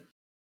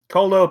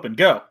Cold open,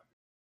 go.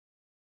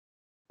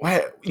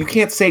 What? You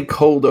can't say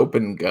cold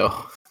open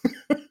go.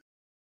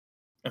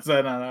 Is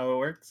that not how it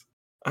works?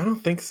 I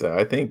don't think so.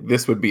 I think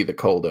this would be the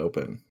cold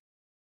open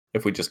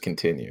if we just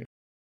continued.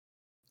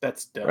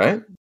 That's dumb.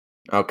 Right?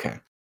 Okay.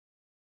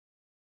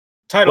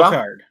 Title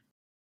card.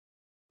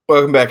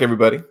 Welcome back,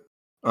 everybody.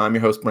 I'm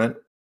your host, Brent.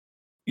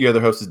 Your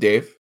other host is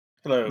Dave.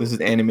 Hello. This is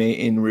Anime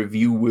in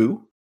Review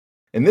Woo.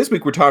 And this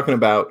week we're talking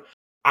about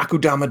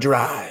Akudama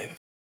Drive,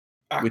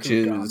 which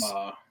is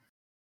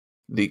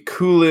the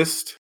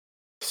coolest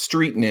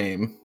street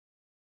name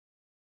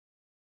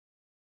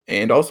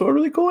and also a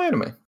really cool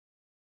anime.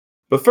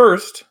 But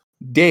first,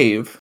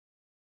 Dave,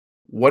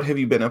 what have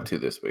you been up to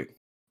this week?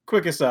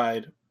 Quick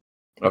aside.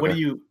 Okay.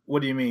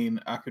 What do you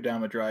mean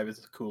Akudama Drive is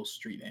a cool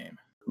street name?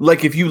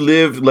 Like if you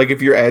lived, like if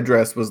your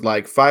address was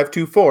like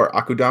 524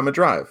 Akudama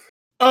Drive.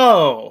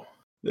 Oh.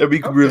 That'd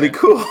be really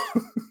cool.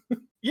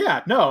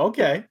 Yeah, no,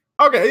 okay.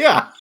 Okay,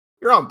 yeah.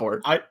 You're on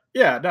board. I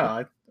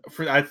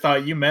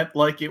thought you meant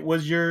like it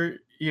was your,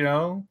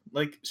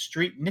 like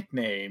street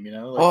nickname,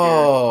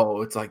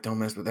 Like it's like, don't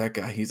mess with that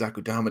guy. He's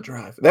Akudama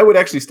Drive. That would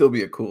actually still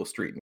be a cool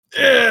street name.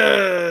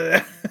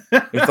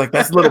 It's like,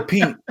 that's Little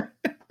Pete.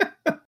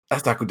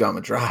 That's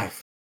Akudama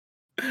Drive.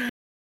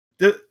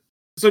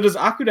 So does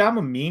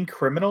Akudama mean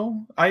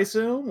criminal, I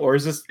assume? Or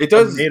is this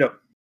made up?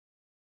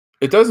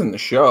 It does in the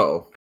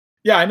show.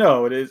 Yeah, I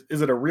know. It is.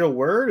 Is it a real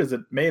word? Is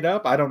it made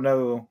up? I don't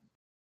know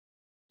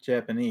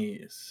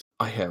Japanese.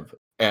 I have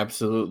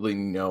absolutely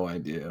no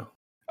idea.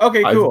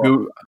 Okay,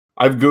 cool.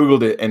 I've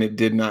Googled it and it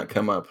did not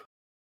come up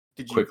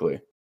quickly.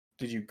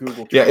 Did you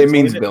Google? Yeah, it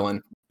means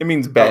villain. It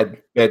means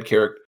bad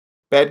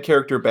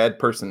character, bad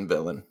person,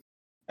 villain.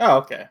 Oh,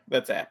 okay.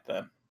 That's apt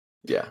then.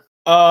 Yeah.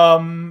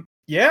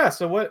 Yeah.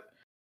 So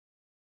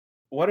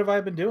what have I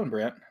been doing,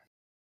 Brent?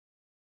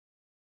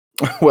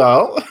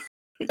 Well,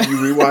 you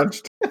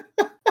rewatched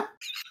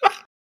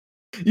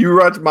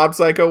Mob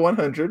Psycho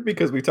 100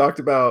 because we talked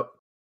about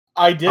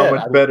how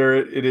much better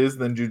it is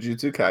than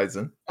Jujutsu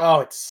Kaisen. Oh,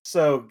 it's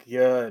so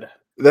good.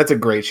 That's a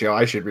great show.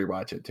 I should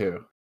rewatch it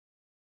too.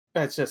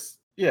 It's just,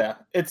 yeah,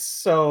 it's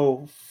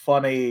so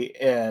funny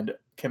and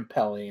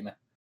compelling.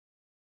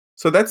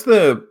 So that's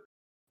the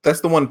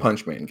One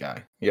Punch Man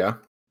guy, yeah?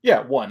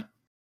 Yeah, one.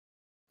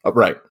 Oh,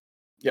 right.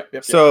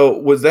 Yep. So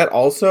was that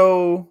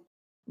also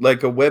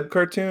like a web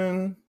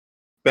cartoon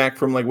back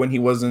from like when he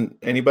wasn't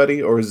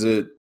anybody, or is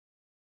it?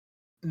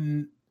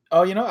 Oh,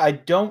 I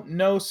don't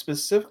know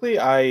specifically.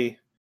 I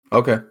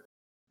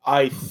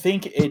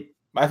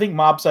think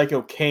Mob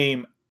Psycho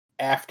came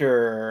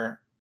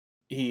after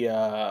he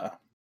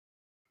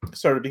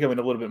started becoming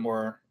a little bit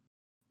more,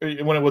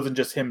 when it wasn't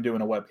just him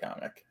doing a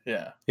webcomic.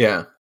 Yeah.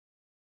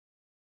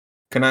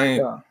 Can I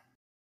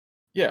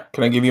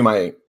give you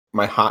my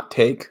hot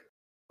take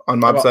on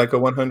Mob Psycho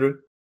 100?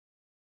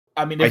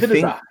 I mean, if it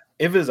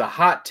is a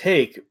hot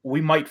take,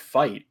 we might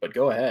fight, but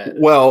go ahead.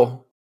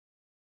 Well,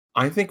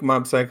 I think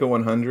Mob Psycho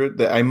 100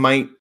 that I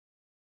might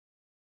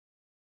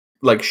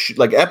like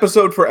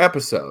episode for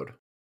episode,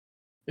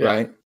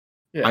 right?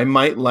 Yeah. I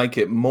might like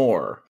it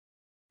more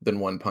than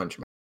One Punch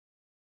Man.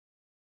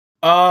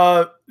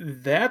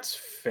 That's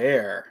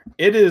fair.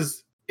 It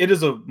is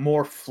a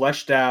more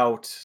fleshed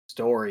out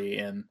story,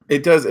 and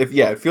it does.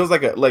 It feels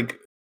like the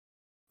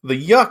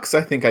yucks.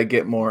 I think I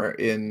get more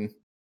in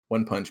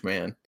One Punch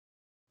Man,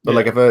 but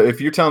like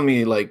if you're telling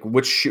me like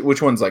which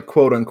one's like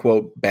quote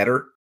unquote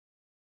better,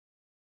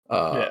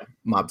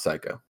 Mob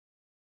Psycho.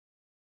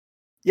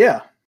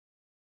 Yeah,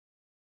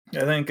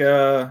 I think.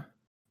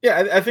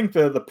 I think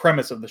the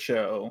premise of the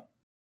show,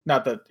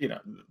 not that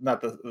not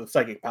the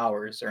psychic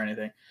powers or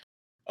anything.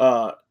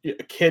 A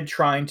kid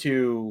trying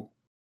to,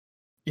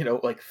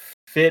 like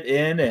fit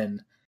in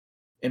and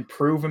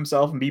improve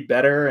himself and be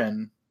better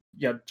and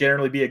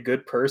generally be a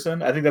good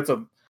person. I think that's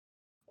a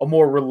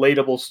more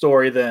relatable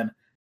story than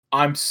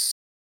I'm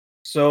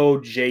so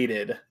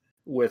jaded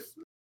with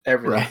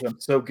everything. Right.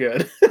 I'm so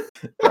good.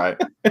 Right.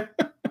 But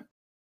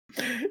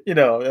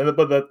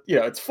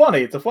it's funny.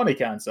 It's a funny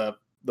concept,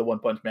 the One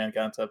Punch Man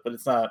concept, but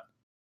it's not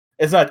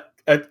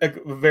a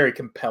very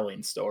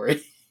compelling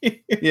story.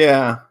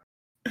 Yeah.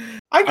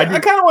 I kind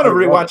of want to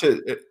rewatch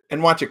it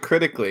and watch it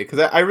critically because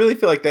I really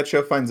feel like that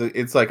show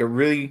it's like a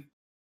really,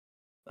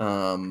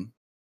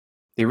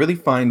 they really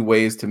find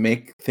ways to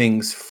make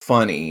things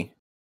funny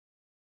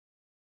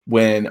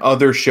when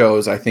other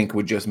shows I think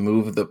would just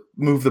move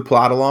the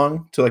plot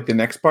along to like the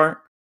next part.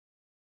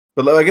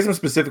 But I guess I'm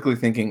specifically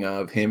thinking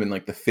of him in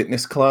like the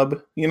fitness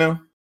club, and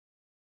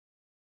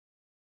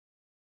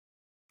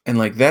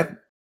like that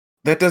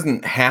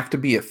doesn't have to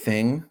be a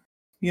thing,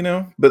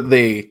 but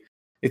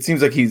it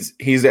seems like he's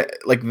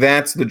like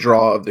that's the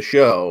draw of the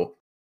show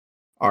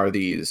are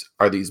these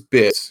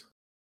bits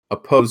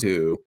opposed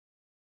to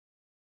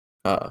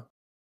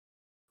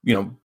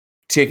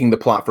taking the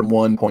plot from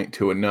one point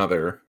to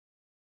another.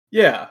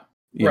 Yeah.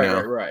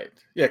 Right.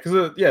 Yeah,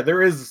 cuz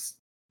there is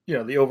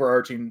the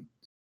overarching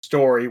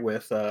story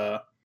with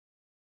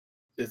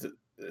is it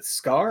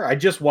Scar? I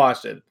just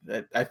watched it.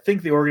 I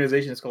think the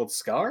organization is called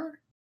Scar?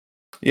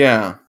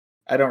 Yeah.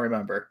 I don't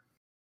remember.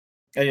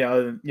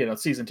 And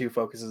season 2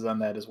 focuses on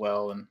that as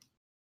well. And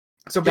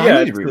so, but I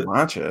yeah, need to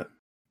rewatch it.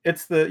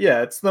 it's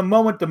the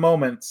moment to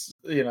moments,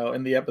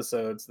 in the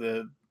episodes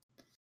that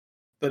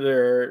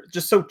are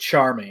just so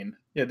charming.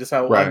 Yeah, just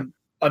how Right.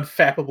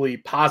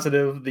 unfappably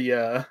positive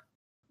the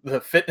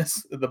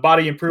fitness, the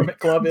body improvement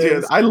club is.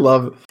 Dude, I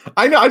know.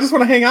 I just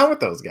want to hang out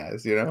with those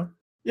guys,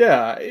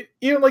 Yeah,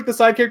 even like the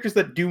side characters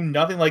that do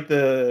nothing, like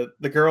the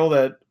girl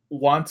that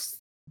wants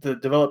to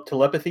develop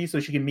telepathy so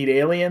she can meet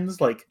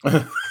aliens. Like,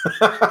 I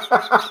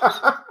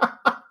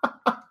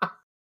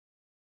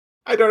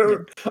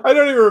don't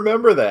even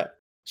remember that.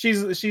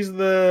 she's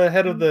the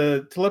head of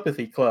the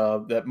telepathy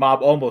club that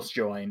Mob almost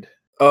joined.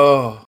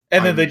 Oh,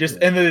 And then they just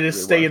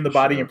stay in the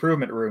body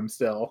improvement room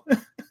still.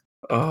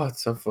 Oh,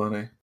 it's so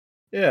funny.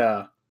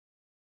 Yeah.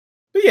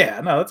 But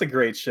yeah, no, that's a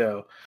great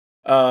show.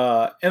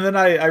 And then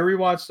I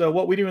rewatched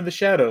What We Do in the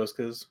Shadows,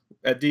 because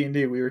at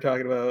D&D we were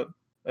talking about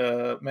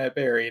Matt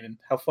Berry and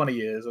how funny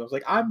he is. And I was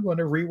like, I'm going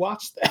to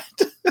rewatch that.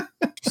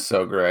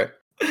 So great.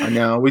 I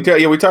know. We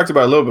talked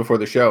about it a little before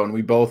the show, and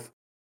we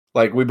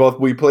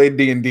played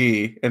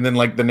D&D, and then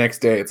like the next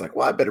day it's like,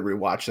 well, I better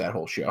rewatch that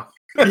whole show.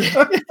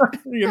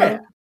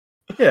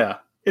 Yeah.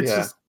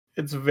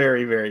 It's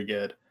very, very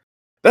good.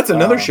 That's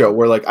another show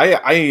where like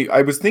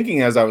I was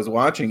thinking as I was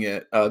watching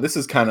it, this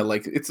is kind of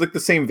like, it's like the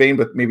same vein,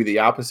 but maybe the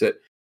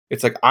opposite.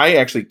 It's like I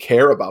actually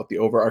care about the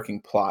overarching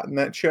plot in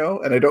that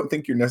show, and I don't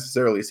think you're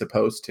necessarily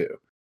supposed to,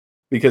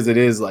 because it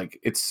is like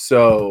it's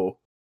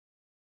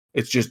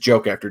just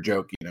joke after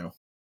joke,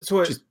 So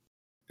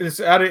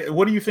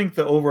what do you think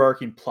the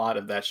overarching plot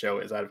of that show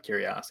is, out of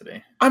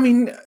curiosity? I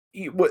mean,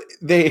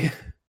 they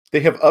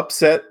have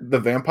upset the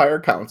Vampire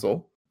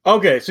Council.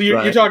 Okay, so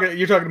you're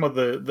talking about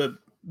the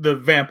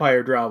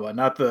vampire drama,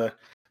 not the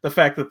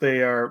fact that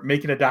they are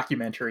making a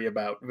documentary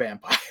about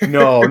vampires.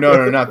 No,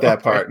 not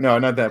that part. No,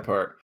 not that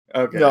part.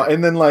 Okay. No,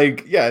 and then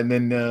and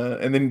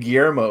then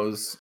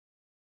Guillermo's.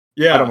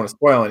 Yeah. I don't want to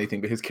spoil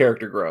anything, but his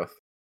character growth.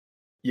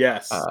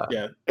 Yes.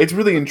 Yeah. It's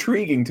really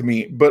intriguing to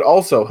me, but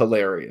also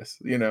hilarious.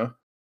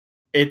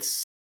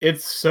 It's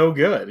so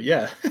good.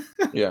 Yeah.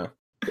 Yeah,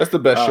 that's the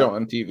best show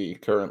on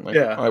TV currently.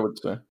 Yeah, I would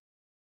say.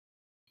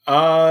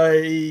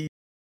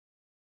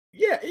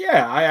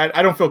 Yeah.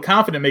 I don't feel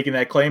confident making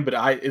that claim, but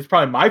it's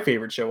probably my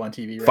favorite show on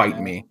TV right Fight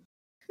now. me.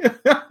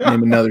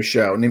 Name another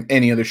show. Name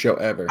any other show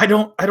ever. I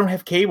don't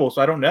have cable,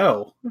 so I don't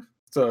know.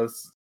 So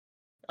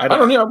I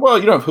don't know. Well,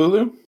 you don't have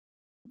Hulu?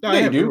 No,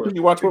 yeah, you do. Hulu.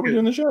 You watch What We Do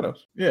in the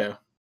Shadows. Yeah.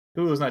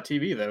 Hulu's not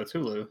TV though, it's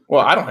Hulu.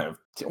 Well, I don't have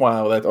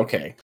that's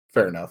okay.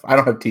 Fair enough. I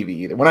don't have TV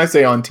either. When I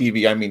say on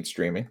TV, I mean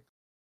streaming.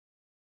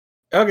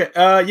 Okay.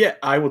 Yeah,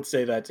 I would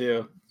say that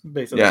too,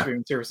 based on the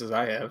streaming services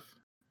I have.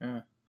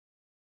 Yeah.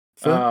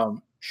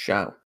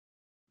 Show.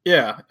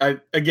 Yeah.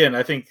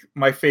 I think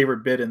my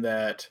favorite bit in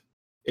that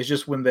is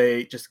just when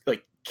they just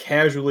like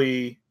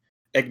casually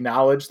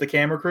acknowledge the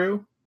camera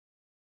crew.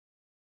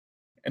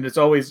 And it's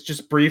always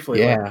just briefly.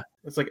 Yeah. Like,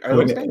 it's like, are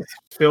those guys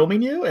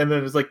filming you? And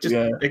then it's like, just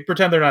like,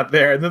 pretend they're not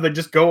there. And then they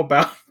just go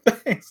about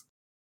things.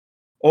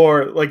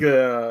 Or like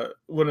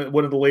one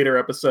of the later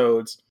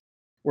episodes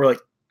where like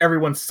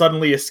everyone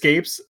suddenly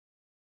escapes,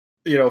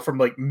 from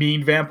like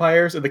mean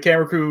vampires, and the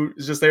camera crew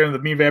is just there, and the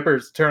mean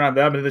vampires turn on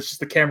them, and it's just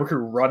the camera crew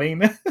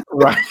running.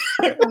 Right.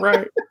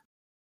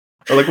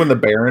 Or like when the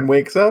Baron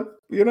wakes up,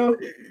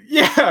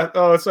 Yeah.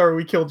 Oh, sorry,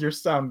 we killed your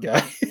sound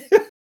guy.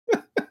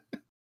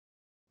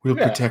 We'll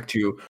protect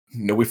you.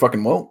 No, we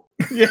fucking won't.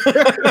 Yeah.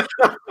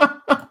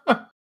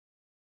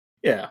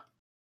 Yeah.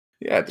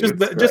 Yeah, dude,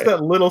 just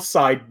that little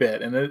side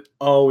bit, and it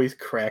always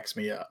cracks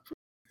me up.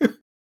 But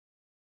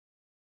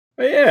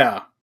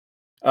yeah.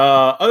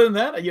 Other than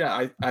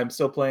that, I'm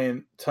still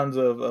playing tons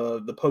of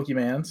the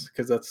Pokemans,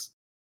 because that's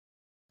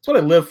what I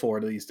live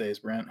for these days,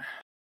 Brent.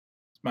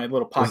 It's my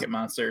little pocket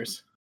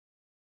monsters.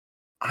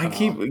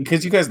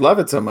 Because you guys love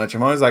it so much,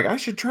 I'm always like, I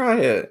should try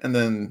it, and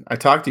then I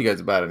talk to you guys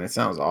about it, and it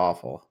sounds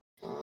awful.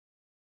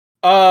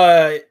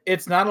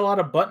 It's not a lot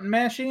of button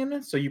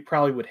mashing, so you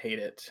probably would hate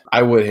it.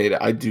 I would hate it.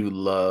 I do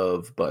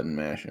love button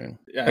mashing.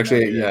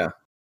 Actually,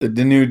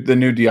 the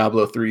new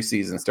Diablo 3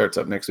 season starts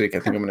up next week. I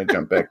think I'm going to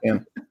jump back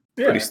in.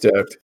 Pretty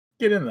stoked.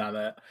 Get in on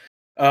that.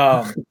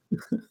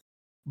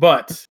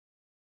 But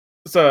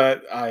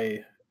so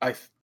I play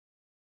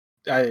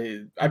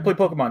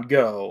Pokemon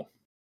Go,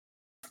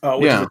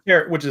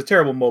 which is a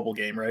terrible mobile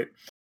game, right?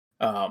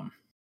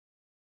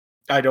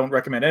 I don't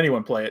recommend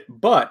anyone play it,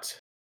 but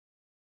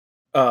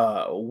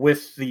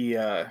with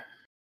the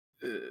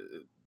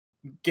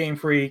Game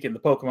Freak and the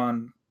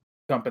Pokemon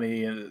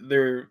Company, and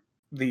they're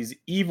these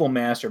evil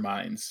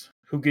masterminds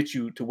who get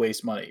you to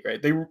waste money,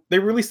 right? They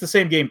release the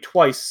same game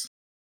twice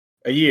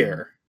a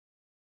year,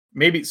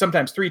 maybe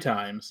sometimes 3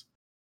 times,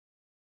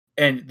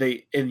 and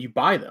you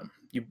buy them.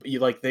 You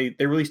like they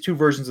release 2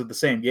 versions of the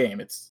same game.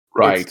 It's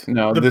right. It's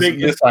no,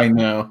 this I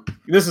know.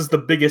 This is the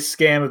biggest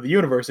scam of the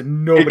universe,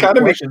 and nobody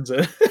questions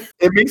it.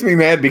 It makes me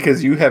mad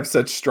because you have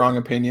such strong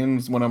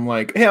opinions when I'm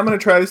like, hey, I'm going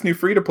to try this new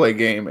free-to-play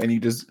game, and you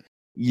just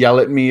yell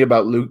at me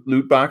about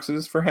loot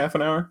boxes for half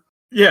an hour.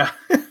 Yeah.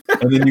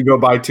 And then you go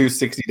buy 2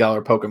 $60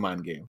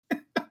 Pokemon games.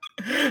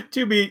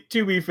 To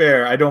be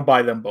fair, I don't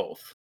buy them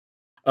both.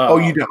 Oh,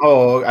 you don't?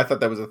 Oh, I thought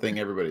that was a thing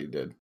everybody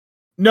did.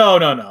 No.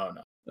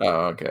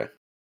 Oh, okay.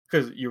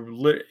 Because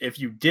if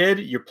you did,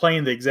 you're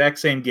playing the exact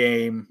same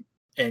game,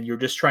 and you're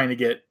just trying to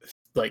get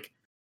like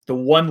the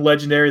one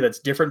legendary that's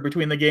different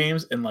between the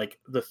games, and like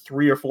the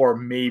 3 or 4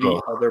 maybe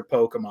other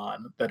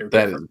Pokemon that are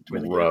different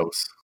between the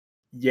games.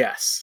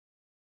 Yes,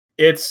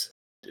 it's.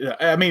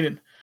 I mean,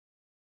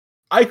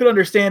 I could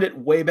understand it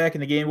way back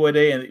in the Game Boy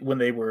day, and when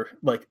they were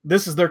like,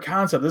 this is their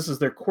concept, this is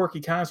their quirky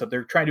concept.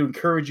 They're trying to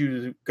encourage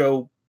you to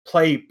go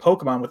play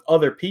Pokemon with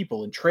other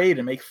people and trade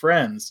and make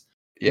friends.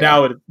 Yeah.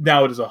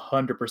 Now it is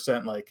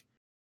 100% like,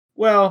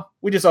 well,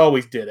 we just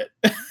always did it.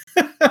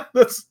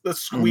 let's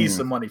squeeze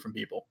some money from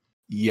people.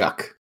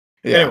 Yuck.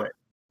 Yeah. Anyway,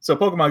 so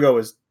Pokemon Go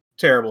is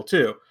terrible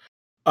too.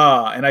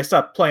 And I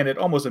stopped playing it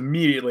almost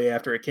immediately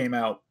after it came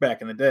out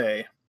back in the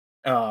day.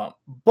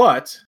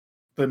 But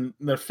the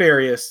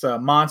nefarious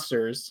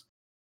monsters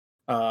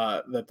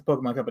that the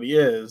Pokemon Company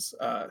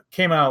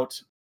came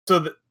out so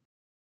that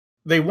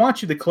they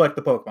want you to collect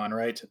the Pokemon,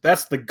 right?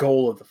 That's the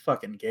goal of the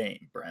fucking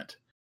game, Brent.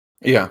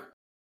 Yeah.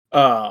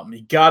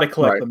 You gotta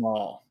collect them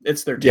all.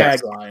 It's their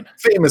tagline.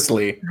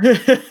 Famously.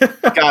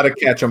 Gotta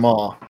catch them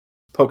all.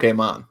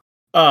 Pokemon.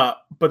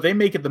 But they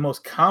make it the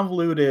most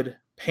convoluted,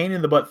 pain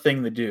in the butt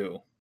thing to do.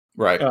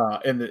 Right.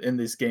 In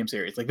this game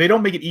series. Like, they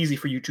don't make it easy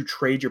for you to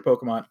trade your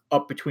Pokemon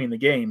up between the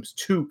games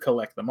to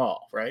collect them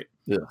all, right?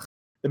 Yeah.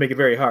 They make it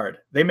very hard.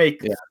 They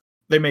make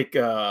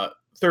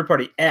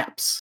third-party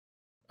apps.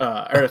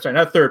 Or sorry,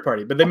 not third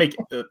party, but they make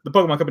the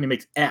Pokemon Company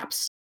makes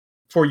apps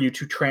for you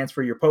to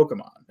transfer your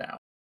Pokemon now.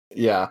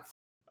 Yeah.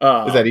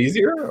 Is that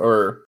easier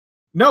or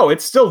no?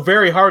 It's still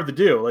very hard to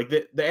do. Like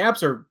the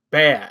apps are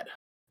bad.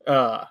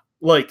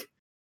 Like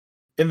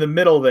in the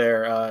middle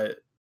there.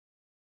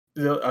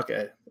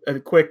 Okay, a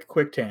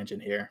quick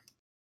tangent here.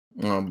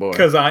 Oh boy.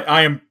 Because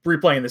I am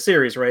replaying the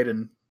series, right,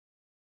 and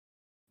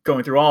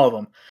going through all of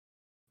them.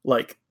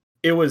 Like,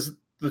 it was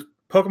the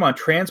Pokemon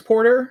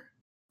Transporter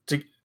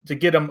to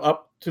get them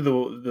up to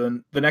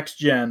the next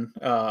gen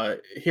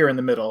here in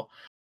the middle,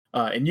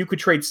 and you could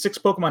trade 6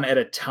 Pokemon at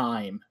a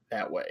time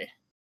that way.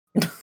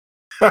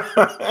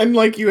 And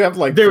like you have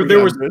like there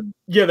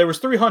was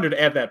 300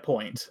 at that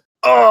point.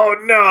 Oh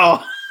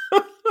no.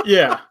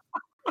 Yeah.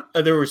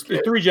 There was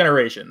 3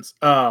 generations.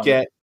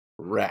 Get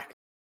wrecked.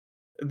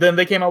 Then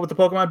they came out with the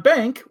Pokemon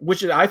Bank,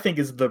 which I think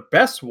is the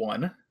best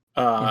one.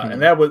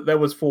 And that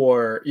was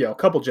for a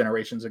couple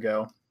generations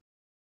ago.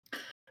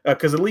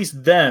 Because at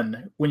least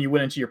then, when you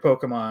went into your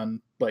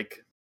Pokemon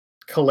like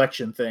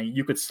collection thing,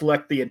 you could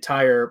select the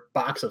entire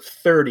box of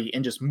 30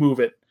 and just move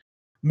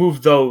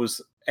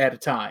those at a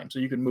time. So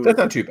you could move. That's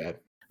not too bad.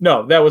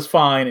 No, that was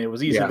fine. It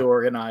was easy to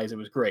organize. It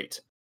was great.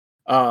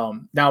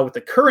 Now with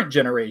the current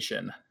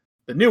generation,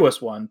 the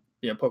newest one,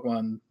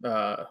 Pokemon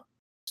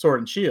Sword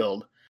and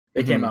Shield,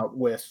 they came out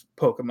with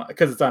Pokemon,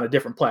 because it's on a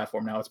different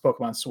platform now. It's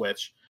Pokemon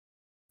Switch.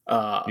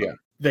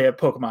 They have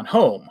Pokemon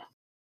Home,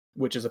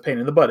 which is a pain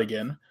in the butt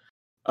again.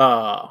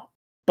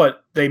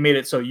 But they made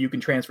it so you can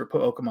transfer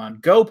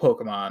Pokemon Go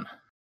Pokemon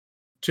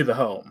to the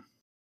home.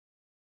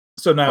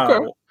 So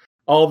now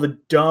all the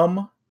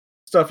dumb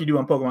stuff you do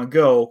on Pokemon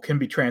Go can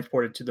be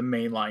transported to the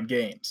mainline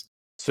games.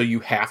 So you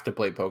have to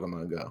play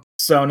Pokemon Go.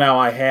 So now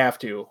I have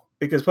to,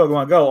 because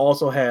Pokemon Go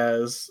also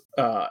has,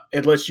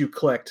 it lets you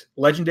collect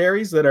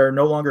legendaries that are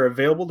no longer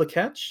available to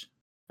catch,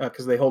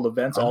 because they hold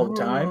events all the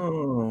time.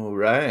 Oh,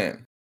 right.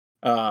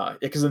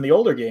 Because in the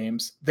older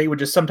games, they would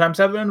just sometimes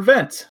have an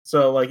event.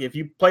 So, like, if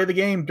you play the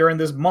game during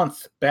this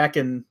month back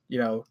in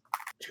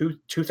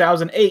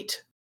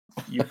 2008,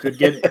 you could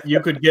get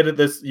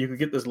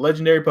this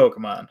legendary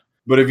Pokemon.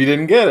 But if you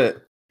didn't get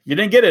it,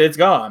 it's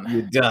gone.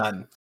 You're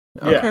done.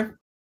 Okay. Yeah.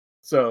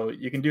 So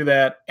you can do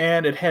that,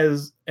 and it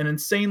has an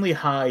insanely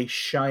high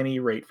shiny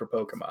rate for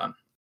Pokemon.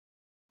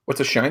 What's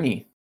a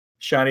shiny?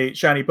 Shiny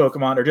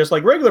Pokemon are just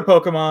like regular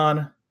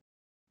Pokemon,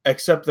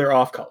 except they're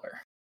off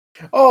color.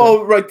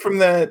 Oh, right, from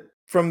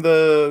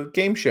the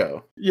game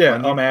show.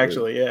 Yeah,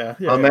 actually.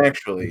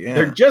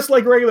 They're just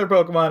like regular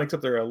Pokemon,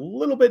 except they're a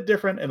little bit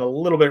different and a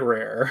little bit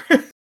rare.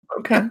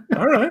 Okay,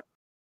 all right.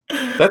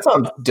 That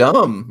sounds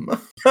dumb.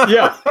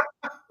 Yeah.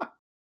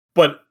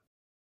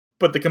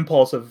 But the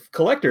compulsive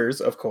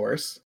collectors, of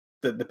course,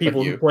 the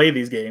people who play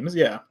these games,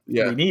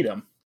 they need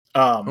them.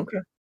 Okay.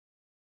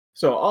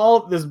 So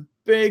all this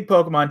big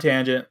Pokemon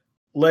tangent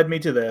led me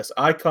to this.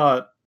 I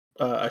caught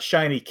a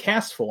shiny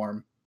cast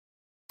form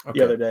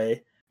the other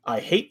day. I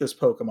hate this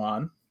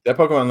Pokemon. That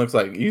Pokemon looks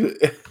like you.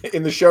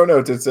 In the show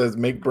notes, it says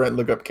make Brent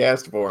look up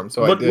cast form.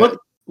 So I did.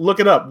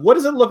 Look it up. What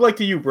does it look like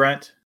to you,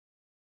 Brent?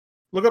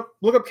 Look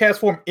up cast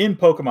form in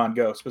Pokemon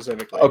Go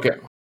specifically. Okay,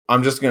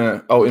 I'm just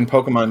gonna. Oh, in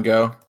Pokemon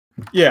Go.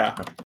 Yeah.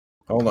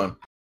 Hold on.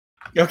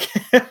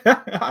 Okay.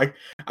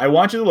 I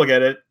want you to look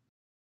at it.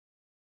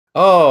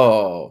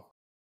 Oh.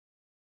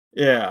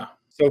 Yeah.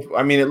 So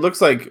I mean, it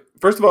looks like,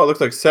 first of all, it looks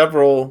like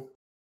several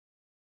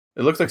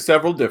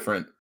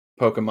different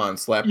Pokemon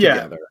slapped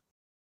together.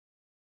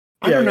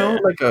 I don't know,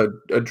 like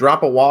a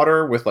drop of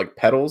water with like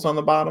petals on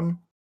the bottom.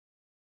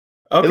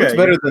 It looks Okay.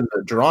 better than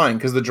the drawing,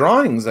 because the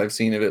drawings I've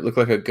seen of it look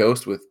like a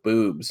ghost with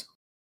boobs.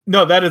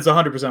 No, that is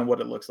 100%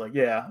 what it looks like.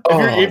 Yeah.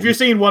 If you're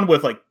seeing one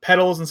with like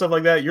petals and stuff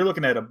like that, you're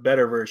looking at a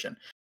better version.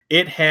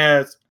 It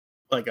has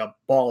like a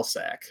ball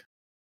sack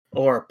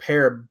or a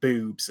pair of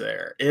boobs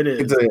there. It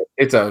is.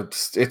 It's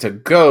a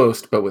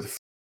ghost, but with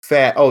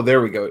fat. Oh,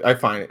 there we go. I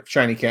find it.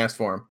 Shiny cast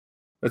form.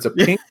 It's a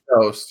pink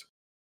ghost.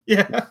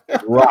 Yeah.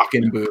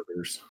 Rocking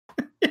boobers.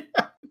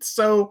 Yeah. It's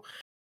so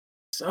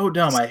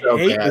dumb. I So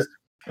hate bad. this.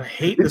 I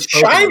hate It's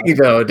this. Pokemon. shiny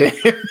though, Dave.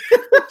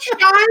 It's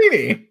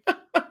shiny.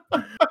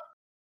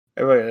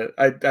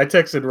 I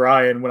texted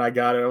Ryan when I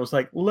got it. I was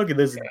like, "Look at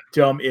this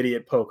dumb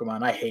idiot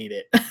Pokemon. I hate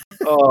it."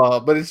 Oh,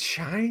 but it's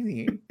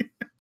shiny.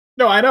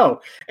 No, I know.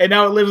 And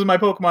now it lives in my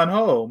Pokemon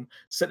home,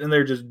 sitting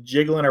there just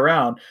jiggling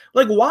around.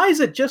 Like, why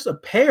is it just a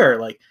pair?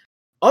 Like,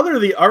 other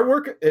than the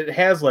artwork, it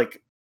has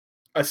like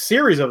a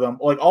series of them,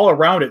 like all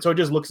around it. So it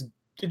just looks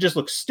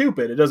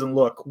stupid. It doesn't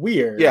look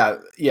weird. Yeah.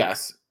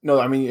 Yes. No.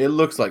 I mean, it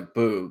looks like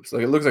boobs.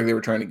 Like it looks like they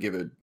were trying to give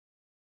it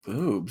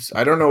boobs.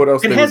 I don't know what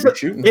else they would be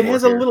shooting. It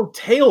has a little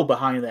tail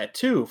behind that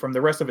too, from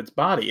the rest of its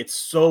body. It's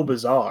so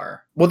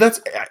bizarre. Well,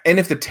 and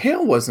if the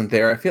tail wasn't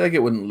there, I feel like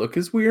it wouldn't look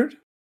as weird.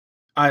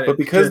 But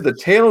because the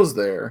tail's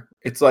there,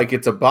 it's like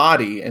it's a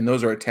body, and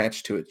those are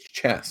attached to its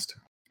chest.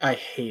 I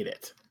hate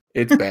it.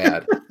 It's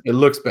bad. It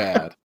looks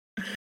bad.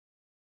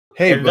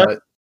 Hey, And but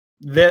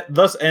that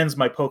thus ends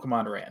my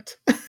Pokemon rant.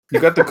 you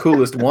got the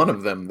coolest one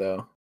of them,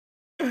 though.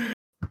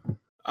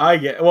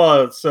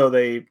 So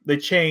they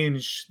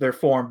change their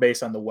form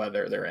based on the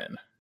weather they're in.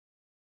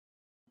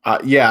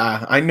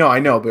 Yeah, I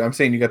know, but I'm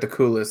saying you got the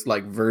coolest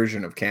like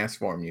version of cast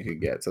form you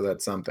could get, so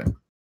that's something.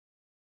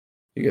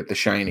 You get the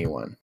shiny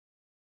one.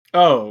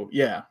 Oh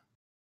yeah.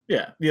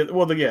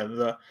 Well,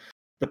 the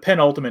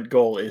penultimate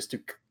goal is to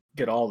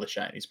get all the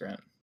shinies, Brent.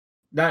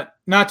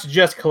 Not to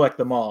just collect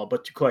them all,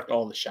 but to collect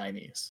all the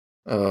shinies.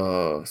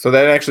 Oh, so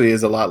that actually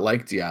is a lot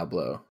like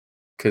Diablo,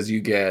 because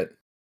you can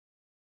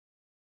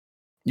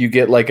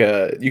get like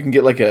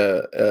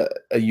a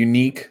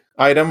unique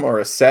item or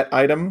a set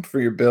item for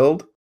your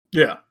build.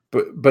 Yeah.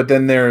 But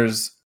then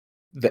there's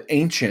the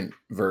ancient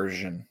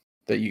version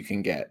that you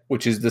can get,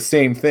 which is the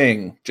same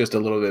thing, just a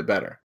little bit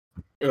better.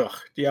 Ugh,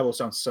 Diablo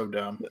sounds so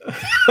dumb.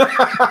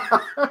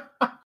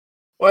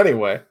 Well,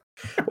 anyway.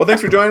 Well,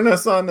 thanks for joining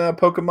us on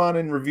Pokemon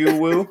and Review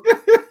Woo.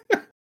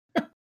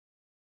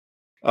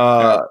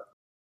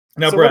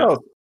 Now, so Brett. what else?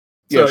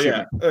 So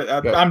Yeah,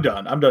 I'm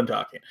done. I'm done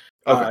talking.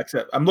 Okay.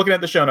 Except I'm looking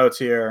at the show notes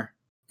here,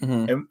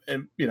 Mhm.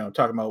 and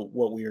talking about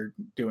what we're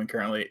doing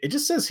currently. It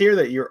just says here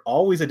that you're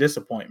always a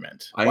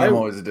disappointment. I am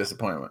always a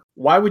disappointment.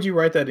 Why would you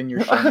write that in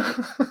your show?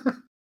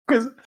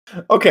 Because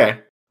okay,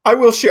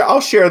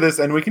 I'll share this,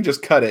 and we can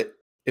just cut it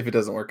if it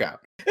doesn't work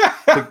out.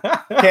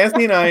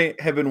 Cassie and I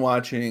have been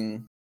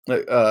watching.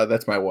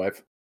 That's my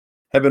wife.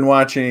 Have been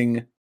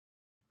watching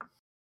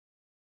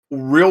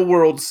Real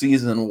World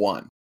Season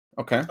 1.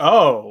 Okay.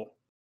 Oh.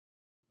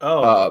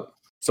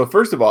 So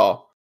first of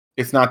all,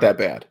 it's not that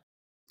bad.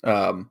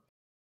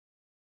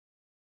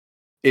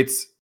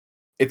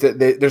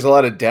 There's a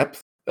lot of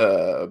depth.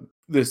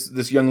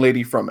 This young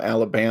lady from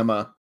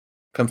Alabama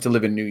comes to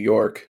live in New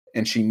York,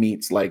 and she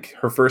meets like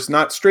her first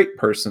not straight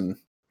person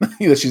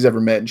that she's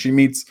ever met. And she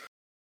meets,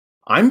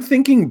 I'm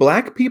thinking,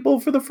 black people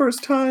for the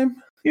first time,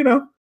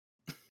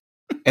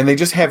 and they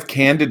just have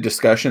candid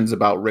discussions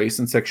about race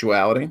and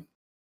sexuality.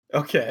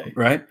 Okay.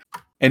 Right.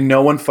 And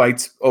no one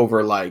fights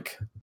over like,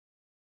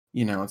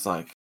 it's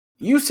like,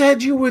 you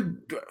said you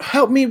would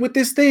help me with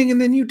this thing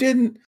and then you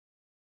didn't.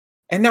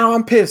 And now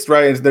I'm pissed,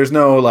 right? There's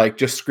no like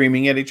just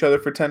screaming at each other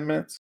for 10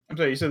 minutes. I'm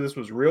sorry, you said this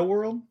was Real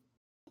World?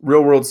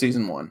 Real World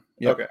Season 1.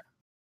 Yep. Okay.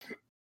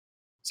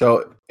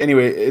 So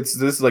anyway, this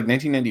is like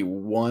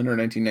 1991 or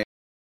 1990,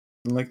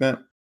 something like that.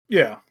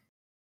 Yeah.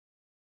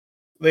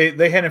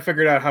 They hadn't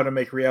figured out how to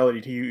make reality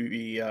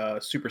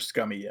TV super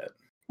scummy yet.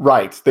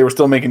 Right. They were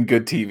still making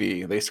good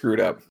TV. They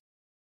screwed up.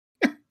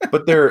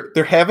 But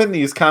they're having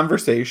these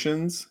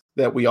conversations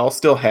that we all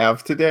still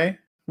have today,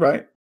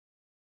 right?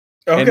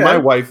 Okay. And my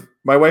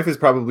wife is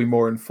probably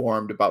more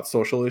informed about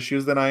social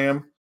issues than I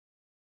am.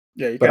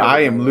 Yeah, but I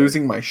am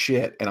losing my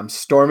shit, and I'm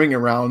storming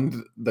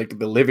around like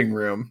the living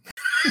room,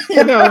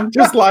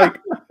 just like,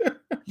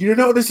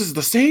 this is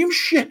the same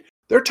shit.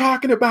 They're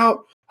talking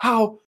about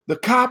how the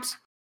cops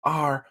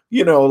are,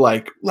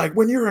 like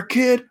when you're a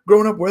kid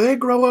growing up, where they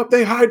grow up,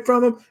 they hide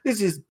from them.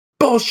 This is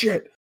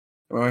bullshit.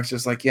 And my wife's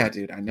just like, yeah,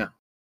 dude, I know.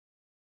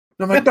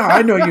 And I'm like, no,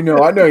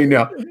 I know you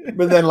know.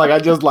 But then like I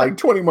just like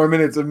 20 more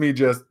minutes of me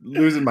just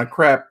losing my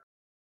crap.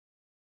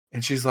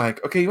 And she's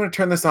like, okay, you want to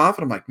turn this off?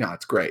 And I'm like, no,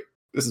 it's great.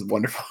 This is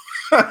wonderful.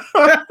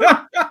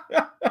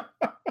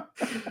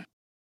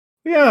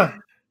 Yeah.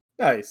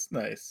 Nice.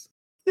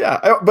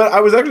 Yeah. But I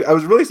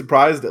was really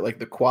surprised at like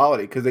the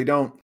quality, because they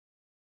don't.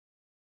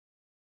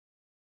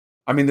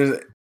 I mean,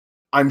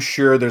 I'm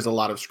sure there's a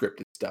lot of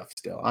scripted stuff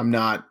still. I'm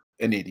not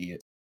an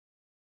idiot.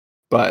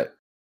 But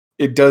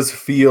it does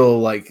feel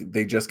like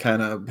they just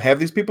kind of have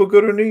these people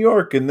go to New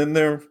York, and then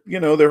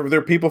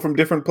they're people from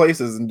different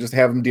places and just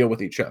have them deal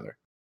with each other.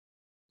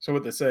 So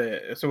what they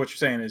say. So what you're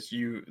saying is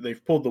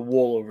they've pulled the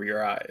wool over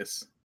your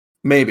eyes.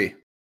 Maybe.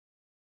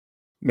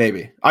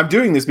 I'm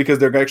doing this because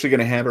they're actually going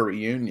to have a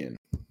reunion.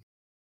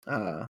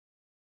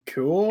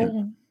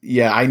 Cool.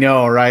 Yeah, I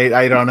know, right?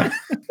 I don't know,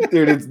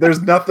 dude.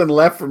 There's nothing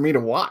left for me to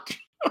watch.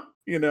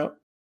 You know.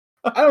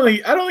 I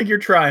don't think you're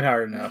trying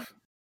hard enough.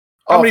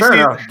 Fair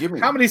enough.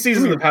 How many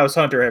seasons of House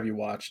Hunter have you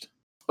watched?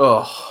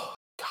 Oh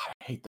God,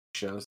 I hate those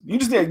shows. You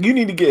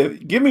need to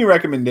give me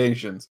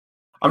recommendations.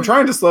 I'm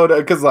trying to slow down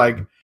because like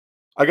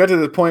I got to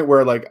the point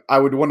where like I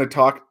would want to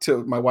talk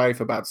to my wife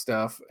about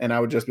stuff, and I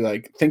would just be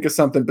like, think of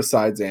something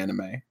besides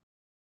anime.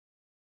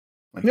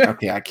 Like,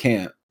 okay, I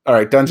can't. All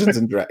right, Dungeons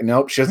and Dragons.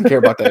 Nope, she doesn't care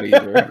about that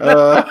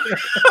either.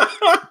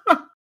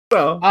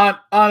 So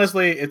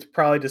honestly, it's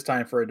probably just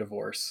time for a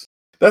divorce.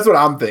 That's what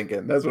I'm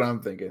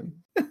thinking.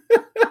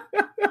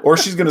 Or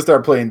she's gonna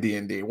start playing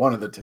D&D. One of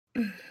the two.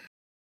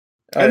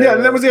 And yeah,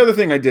 that was the other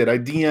thing I did. I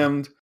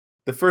DM'd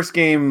the first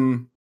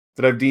game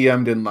that I've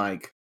DM'd in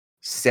like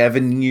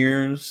 7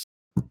 years.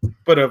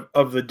 But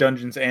of the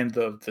Dungeons and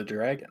the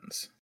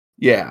Dragons.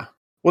 Yeah.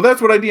 Well,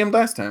 that's what I DM'd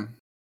last time.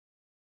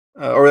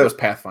 Or that was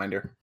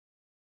Pathfinder.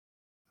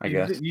 I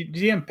guess. You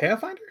DM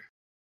Pathfinder?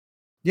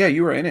 Yeah,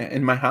 you were in it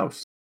in my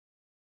house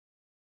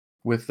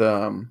with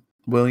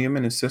William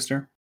and his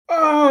sister.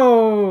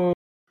 Oh,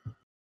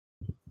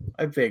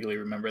 I vaguely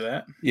remember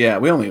that. Yeah,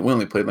 we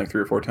only played like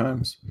 3 or 4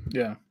 times.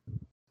 Yeah.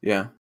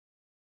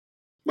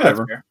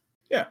 Whatever.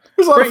 Yeah, it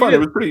was a lot of fun. It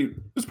was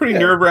pretty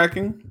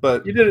nerve-wracking,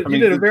 but you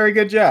did a very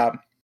good job.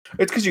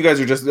 It's because you guys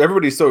are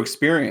everybody's so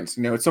experienced.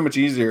 You know, it's so much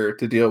easier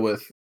to deal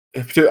with.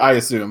 I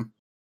assume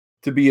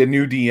to be a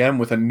new DM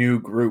with a new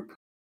group.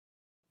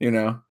 You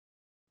know,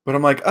 but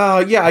I'm like,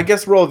 yeah, I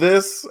guess roll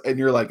this, and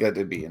you're like, that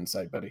did be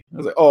insight, buddy. I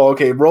was like, oh,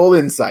 okay, roll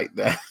insight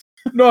then.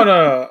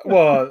 No.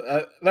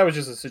 Well, that was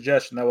just a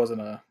suggestion. That wasn't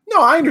a.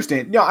 No, I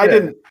understand. No, I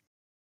didn't.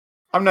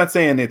 I'm not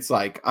saying it's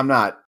like I'm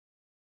not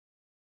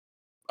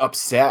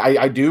upset.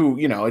 I do.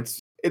 You know,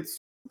 it's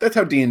that's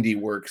how D&D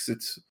works.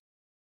 It's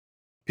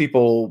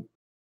people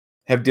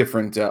have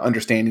different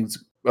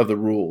understandings of the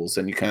rules,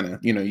 and you kind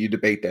of you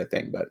debate that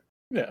thing. But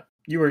yeah,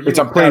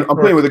 I'm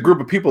playing with a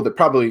group of people that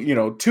probably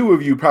 2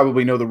 of you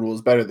probably know the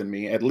rules better than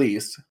me at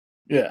least.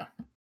 Yeah,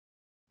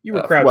 you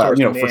were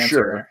crowdsourcing for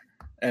sure.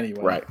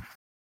 Anyway,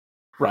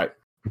 right.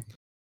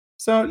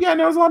 So yeah,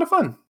 no, it was a lot of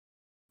fun.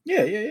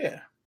 Yeah.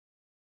 It's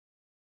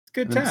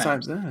good time.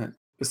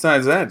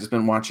 Besides that, just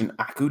been watching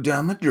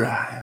Akudama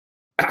Drive.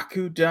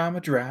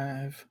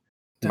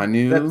 My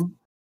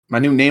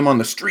new name on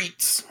the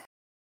streets.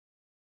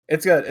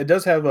 It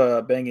does have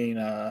a banging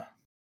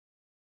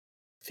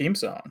theme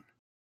song.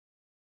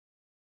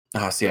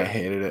 Oh, see, I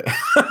hated it.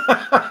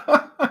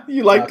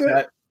 You liked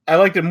it? I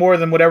liked it more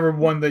than whatever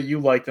one that you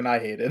liked and I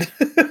hated.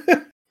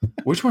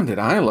 Which one did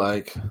I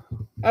like?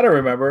 I don't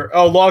remember.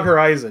 Oh, Log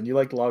Horizon. You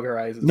liked Log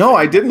Horizon. No,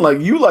 I didn't like.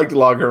 You liked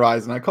Log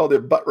Horizon. I called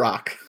it Butt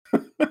Rock.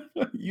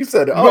 You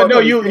said, "Oh no,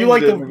 you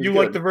liked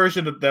the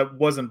version that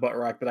wasn't Butt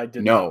Rock that I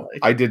didn't." No,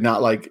 I did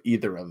not like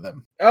either of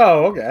them.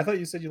 Oh, okay. I thought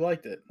you said you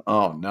liked it.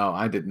 Oh no,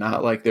 I did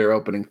not like their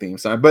opening theme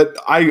song, but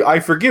I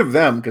forgive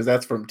them because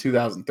that's from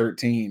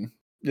 2013.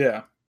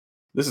 Yeah,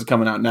 this is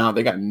coming out now.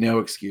 They got no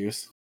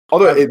excuse.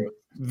 Although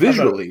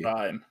visually,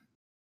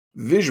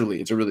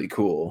 it's a really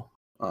cool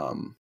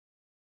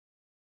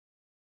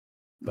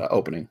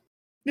opening.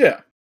 Yeah.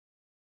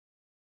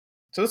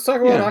 So let's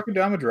talk about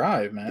Akudama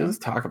Drive, man. Let's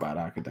talk about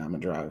Akudama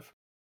Drive.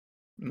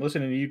 I'm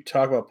listening to you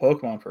talk about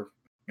Pokemon for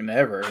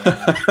ever.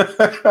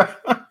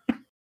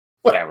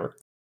 Whatever.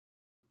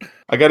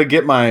 I got to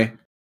get my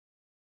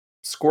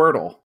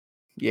Squirtle.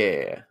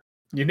 Yeah.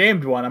 You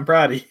named one. I'm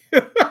proud of you.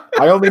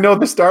 I only know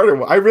the starter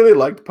one. I really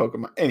liked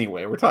Pokemon.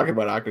 Anyway, we're talking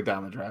about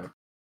Akudama Drive.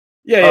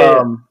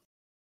 Yeah.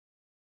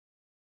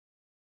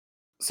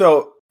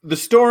 So the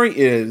story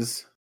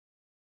is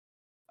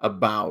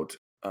about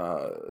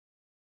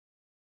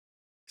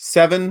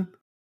 7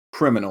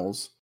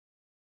 criminals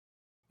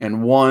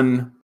and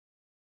 1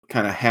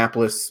 kind of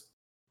hapless,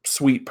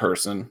 sweet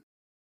person.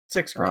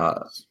 6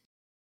 criminals.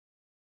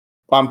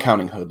 I'm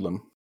counting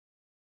Hoodlum.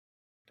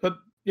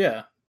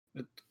 Yeah.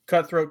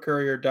 Cutthroat,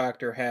 courier,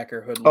 doctor,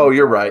 hacker, hoodlum. Oh,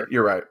 you're right.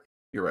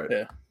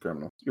 Yeah.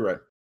 Criminals. You're right.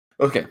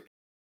 Okay.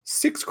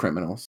 6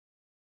 criminals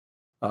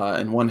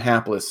and 1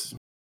 hapless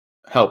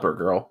helper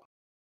girl.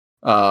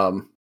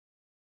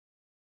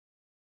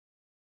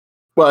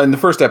 Well, in the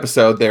first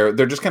episode,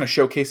 they're just kind of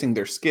showcasing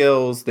their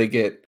skills. They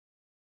get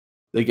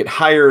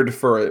hired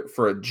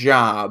for a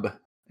job,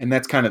 and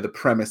that's kind of the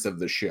premise of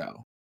the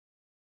show.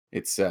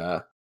 It's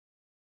like,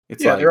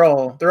 they're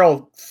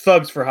all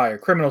thugs for hire,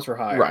 criminals for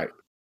hire.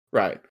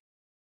 Right.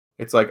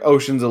 It's like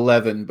Ocean's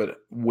 11, but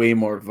way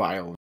more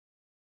violent.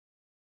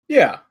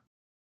 Yeah.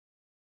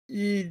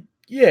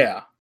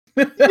 Yeah.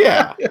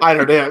 I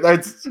don't know.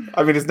 It's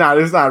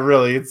not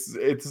really. It's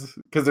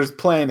because there's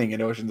planning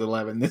in Ocean's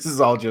 11. This is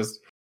all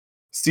just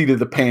seat of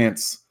the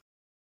pants.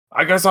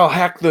 I guess I'll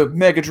hack the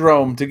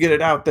Megadrome to get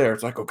it out there.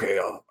 It's like, okay,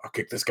 I'll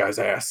kick this guy's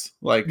ass.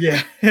 Like,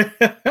 yeah.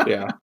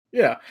 yeah.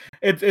 Yeah.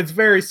 It's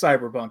very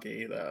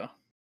cyberpunky though.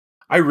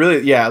 I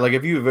really, yeah, like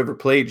if you've ever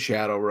played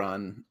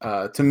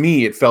Shadowrun, to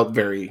me it felt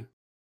very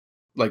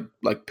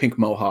like Pink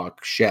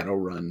Mohawk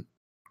Shadowrun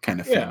kind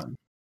of Yeah. thing.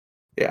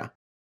 Yeah.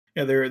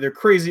 Yeah, they're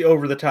crazy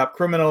over the top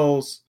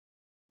criminals.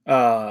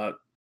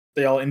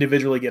 They all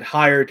individually get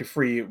hired to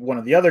free one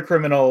of the other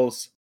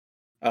criminals.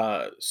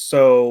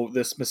 So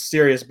this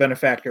mysterious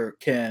benefactor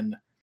can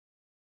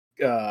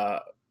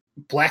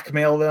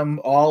blackmail them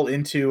all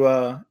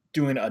into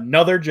doing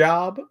another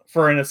job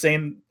for an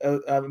insane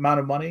amount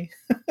of money.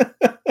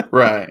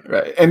 Right.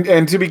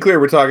 And to be clear,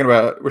 we're talking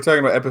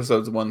about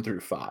episodes 1 through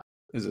 5.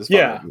 Is as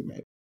far as we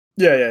made.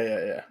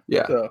 Yeah.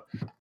 Yeah. So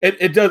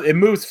it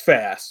moves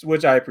fast,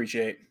 which I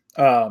appreciate.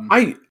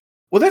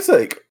 That's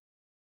like,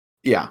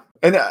 yeah.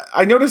 And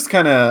I noticed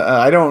kind of,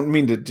 I don't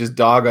mean to just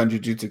dog on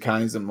Jujutsu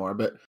Kaisen more,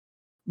 but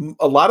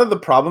a lot of the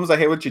problems I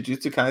had with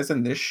Jujutsu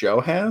Kaisen this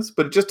show has,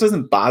 but it just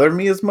doesn't bother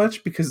me as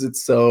much because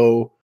it's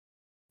so,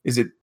 is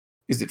it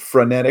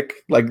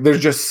frenetic? Like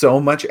there's just so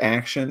much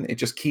action. It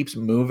just keeps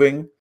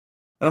moving.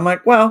 And I'm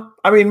like, well,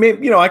 I mean,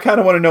 maybe, I kind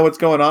of want to know what's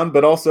going on,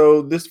 but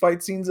also this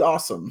fight scene's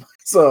awesome.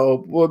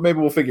 So, well, maybe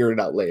we'll figure it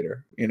out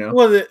later,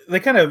 Well, they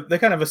kind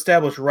of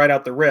establish right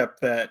out the rip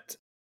that,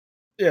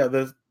 yeah,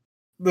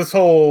 this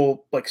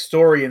whole like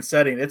story and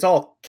setting, it's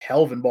all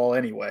Kelvin Ball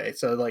anyway.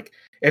 So like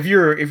if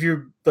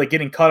you're like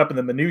getting caught up in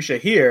the minutia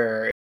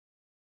here,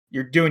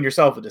 you're doing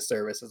yourself a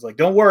disservice. It's like,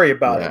 don't worry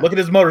about it. Look at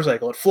his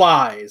motorcycle; it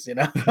flies.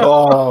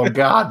 Oh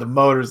God, the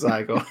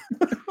motorcycle.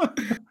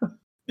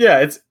 Yeah,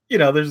 it's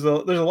there's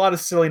a lot of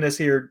silliness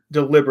here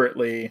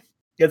deliberately.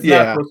 It's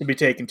not supposed to be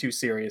taken too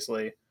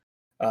seriously.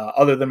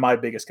 Other than my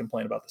biggest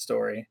complaint about the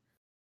story,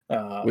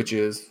 which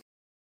is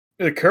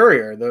the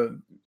courier,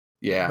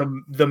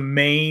 the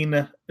main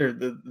or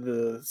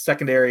the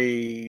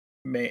secondary,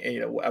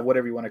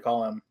 whatever you want to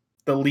call him,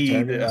 the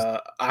lead,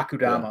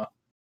 Akudama.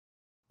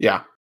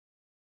 Yeah.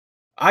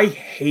 I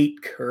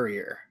hate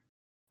Courier.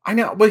 I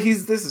know, but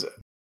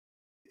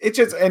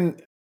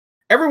and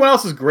everyone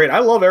else is great. I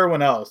love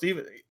everyone else. I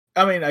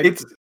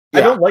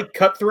don't like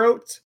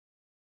Cutthroat,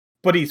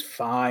 but he's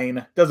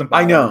fine. Doesn't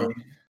bother me.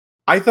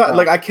 I thought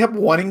I kept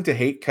wanting to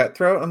hate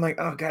Cutthroat. I'm like,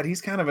 oh God,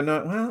 he's kind of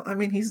annoying. Well, I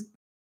mean, he's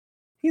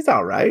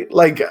all right.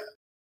 Like,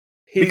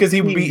 because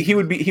he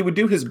would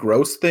do his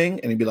gross thing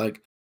and he'd be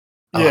like,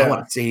 I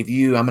want to save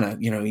you. I'm gonna,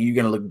 you're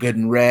gonna look good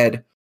in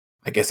red.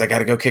 I guess I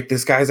gotta go kick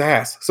this guy's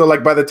ass. So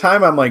like by the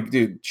time I'm like,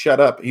 dude,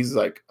 shut up. He's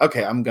like,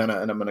 okay, I'm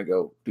gonna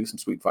go do some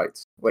sweet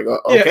fights. Like,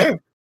 okay,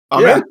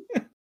 I'm in.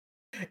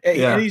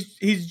 And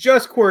he's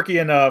just quirky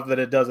enough that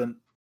it doesn't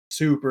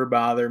super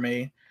bother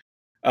me.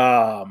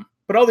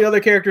 But all the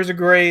other characters are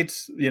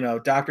great.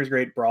 Doctor's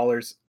great.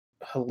 Brawler's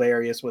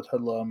hilarious with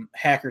Hoodlum.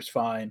 Hacker's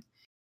fine.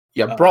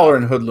 Yeah, Brawler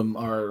and Hoodlum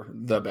are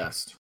the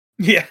best.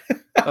 Yeah.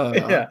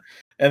 Yeah.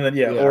 And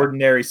then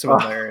Ordinary so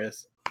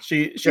hilarious.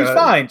 She's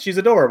fine. She's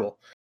adorable.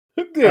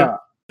 Dude,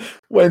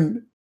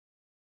 when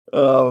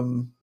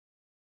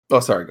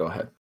sorry, go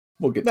ahead.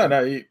 We'll get no,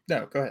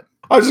 go ahead.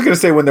 I was just gonna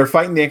say when they're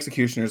fighting the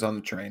executioners on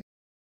the train.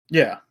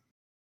 Yeah.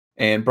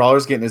 And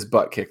Brawler's getting his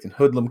butt kicked, and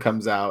Hoodlum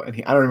comes out, and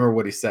I don't remember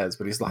what he says,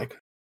 but he's like,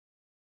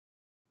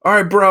 all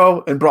right,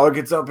 bro. And Brawler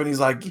gets up and he's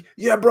like,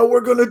 yeah, bro,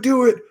 we're gonna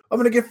do it. I'm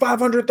gonna get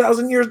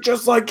 500,000 years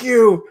just like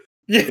you.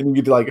 Yeah. And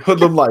you get like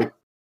Hoodlum like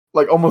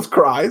almost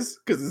cries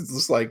because it's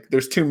just like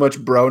there's too much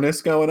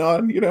broness going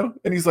on,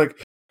 And he's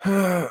like,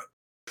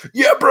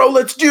 yeah, bro,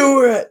 let's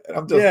do it.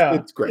 And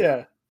it's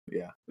great.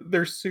 Yeah.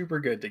 They're super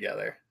good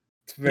together.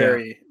 It's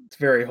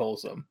very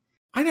wholesome.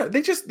 I know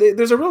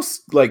there's a real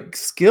like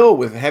skill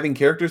with having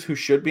characters who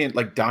should be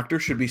like Doctor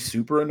should be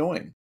super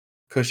annoying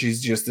because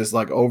she's just this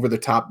like over the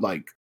top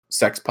like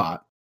sex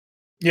pot.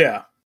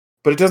 Yeah,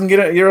 but it doesn't get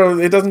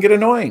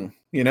annoying.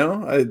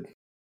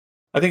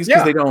 I think it's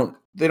because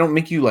they don't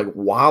make you like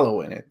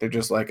wallow in it. They're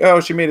just like, oh,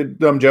 she made a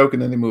dumb joke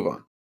and then they move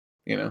on.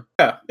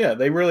 Yeah,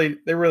 they really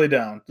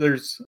don't.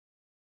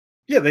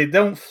 They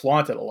don't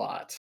flaunt it a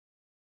lot.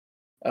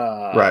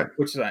 Right.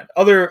 Which is fine.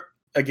 Other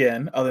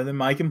than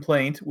my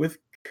complaint with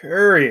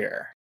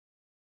Courier.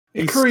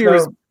 He's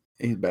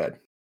bad.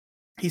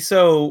 He's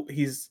so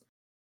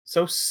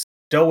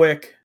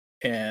stoic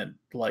and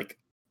like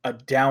a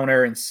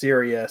downer and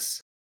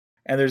serious,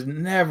 and there's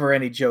never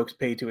any jokes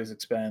paid to his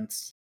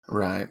expense.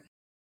 Right.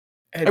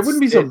 It wouldn't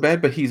be so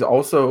bad, but he's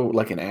also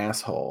like an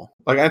asshole.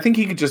 Like I think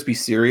he could just be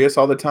serious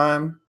all the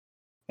time,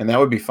 and that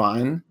would be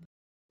fine.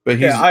 But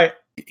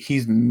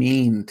he's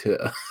mean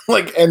to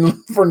like, and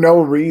for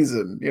no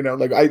reason,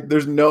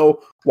 there's no,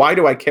 why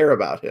do I care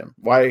about him?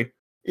 Why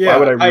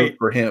would I root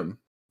for him?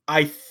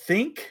 I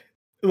think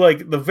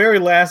like the very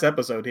last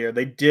episode here,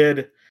 they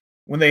did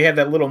when they had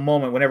that little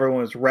moment when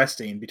everyone was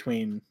resting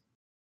between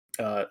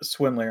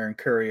Swindler and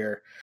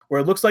Courier,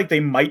 where it looks like they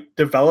might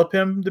develop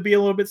him to be a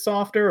little bit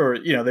softer, or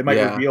they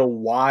might reveal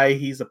why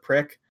he's a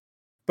prick,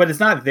 but it's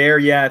not there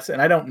yet,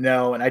 and I don't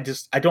know, and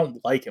I don't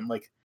like him.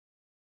 Like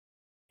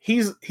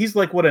he's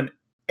like what an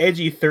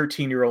edgy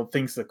 13-year-old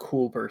thinks the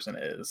cool person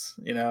is,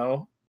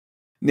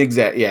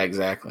 Exactly. Yeah,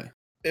 exactly.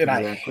 And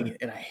exactly.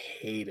 I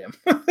hate him.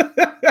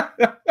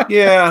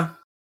 Yeah.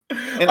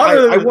 And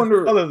I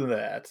wonder. Other than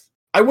that,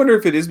 I wonder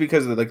if it is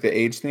because of like the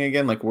age thing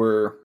again. Like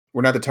we're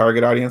not the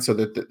target audience, so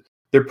that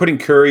they're putting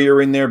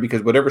Courier in there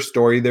because whatever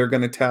story they're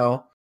going to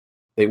tell,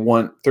 they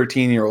want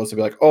 13-year-olds to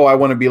be like, oh, I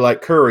want to be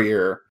like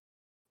Courier,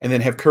 and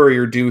then have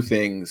Courier do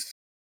things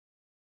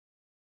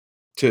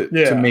to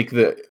make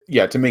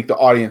the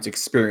audience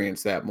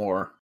experience that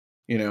more.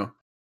 You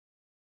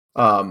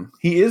know,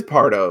 he is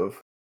part of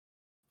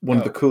one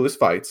of the coolest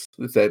fights.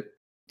 It's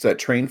that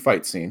train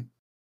fight scene,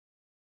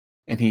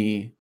 and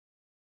he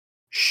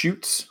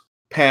shoots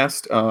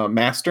past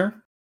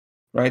Master,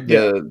 right?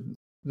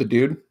 The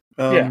dude,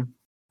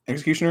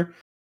 executioner,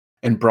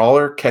 and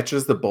Brawler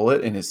catches the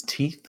bullet in his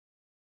teeth.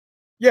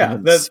 Yeah,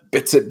 and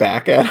spits it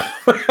back at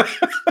him.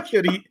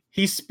 Dude,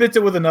 he spits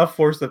it with enough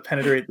force to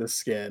penetrate the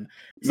skin.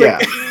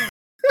 It's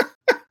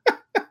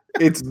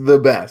it's the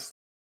best.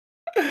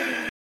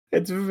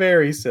 It's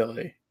very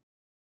silly.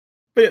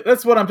 But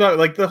that's what I'm talking.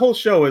 Like the whole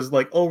show is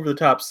like over the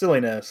top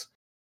silliness,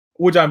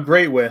 which I'm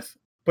great with.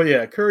 But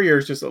yeah, Courier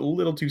is just a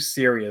little too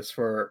serious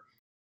for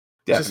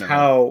just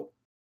how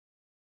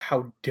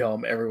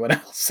dumb everyone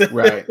else is.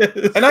 Right.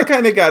 And I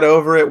kind of got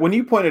over it when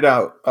you pointed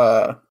out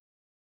the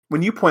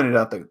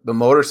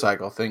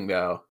motorcycle thing.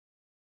 Though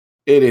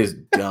it is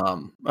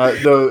dumb.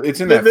 Though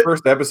it's in that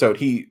first episode.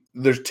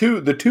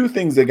 The two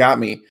things that got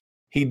me.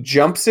 He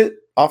jumps it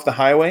off the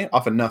highway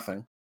off of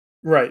nothing.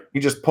 Right. He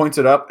just points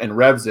it up and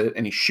revs it,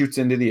 and he shoots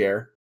into the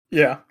air.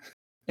 Yeah.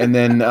 And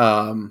then,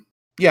 and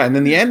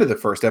then the end of the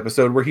first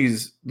episode where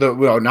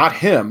not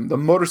him. The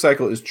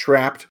motorcycle is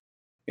trapped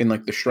in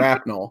like the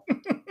shrapnel,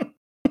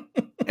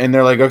 and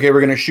they're like, "Okay,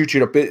 we're gonna shoot you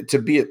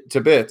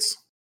to bits."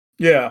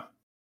 Yeah.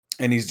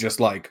 And he's just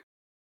like,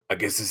 "I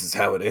guess this is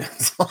how it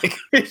is." Like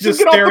he's just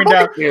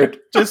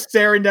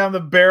staring down the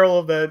barrel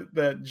of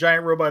that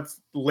giant robot's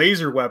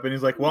laser weapon.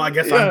 He's like, "Well, I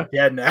guess I'm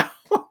dead now.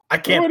 I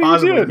can't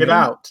possibly get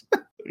out."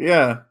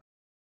 Yeah.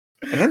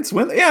 And then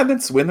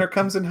Swindler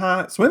comes in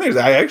hot.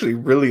 I actually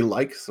really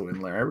like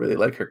Swindler. I really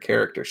like her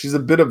character. She's a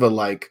bit of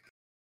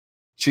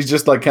she's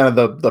just like kind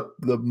of the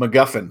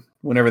MacGuffin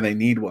whenever they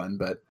need one,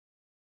 but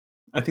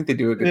I think they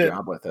do a good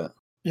job with it.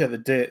 Yeah,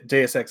 the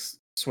Deus Ex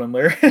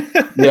Swindler.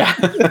 Yeah.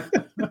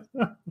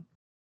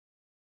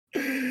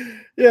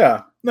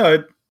 Yeah.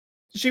 No,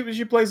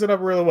 she plays it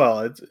up really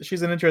well.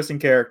 She's an interesting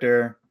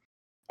character.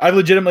 I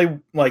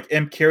legitimately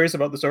am curious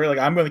about the story. Like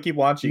I'm going to keep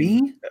watching.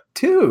 Me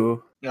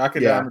too. Knock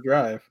it down the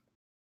drive.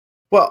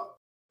 Well,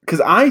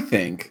 because I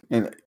think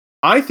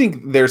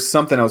there's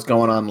something else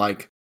going on,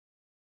 like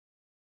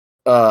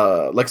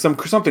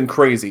something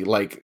crazy,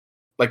 like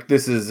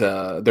this is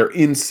they're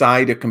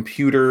inside a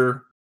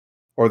computer,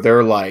 or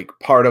they're like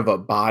part of a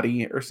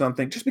body or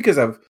something. Just because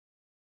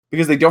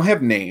they don't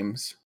have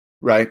names,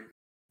 right?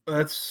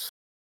 That's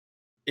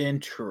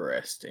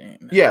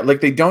interesting. Yeah, like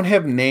they don't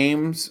have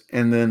names,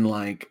 and then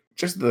like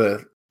just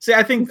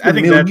I think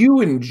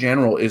milieu in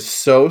general is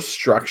so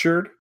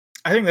structured.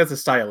 I think that's a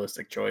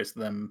stylistic choice.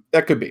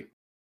 That could be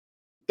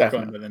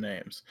definitely going with the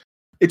names.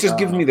 It just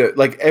gives me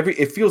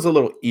it feels a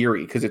little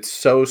eerie because it's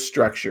so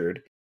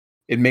structured.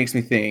 It makes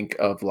me think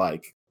of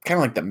like kind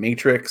of like the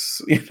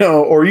Matrix,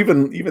 or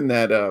even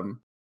that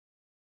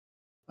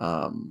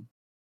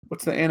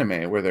what's the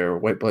anime where there are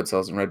white blood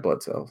cells and red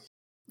blood cells?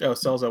 Oh,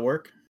 Cells at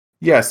Work.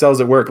 Yeah, Cells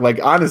at Work. Like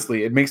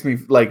honestly, it makes me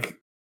like.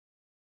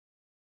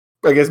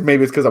 I guess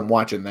maybe it's because I'm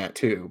watching that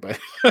too, but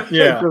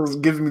yeah,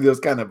 it gives me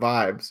those kind of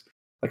vibes.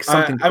 Like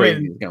something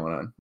crazy is going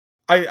on.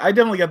 I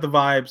definitely got the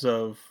vibes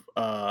of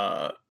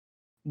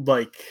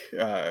what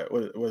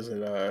was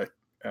it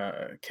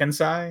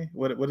Kensai?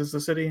 What is the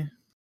city?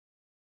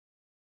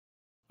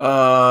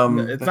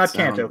 It's not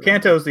Kanto.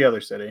 Kanto is the other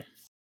city.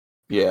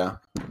 Yeah.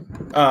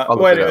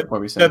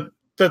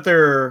 That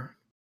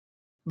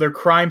their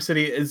crime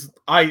city is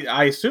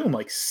I assume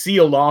like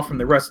sealed off from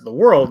the rest of the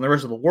world, and the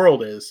rest of the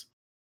world is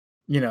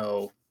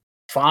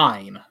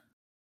fine.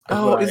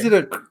 Oh, is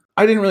it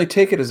I didn't really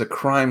take it as a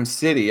crime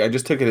city. I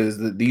just took it as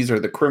these are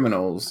the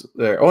criminals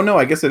there. Oh no,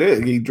 I guess it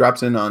is. He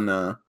drops in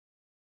on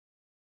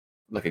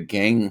like a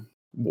gang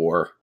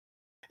war.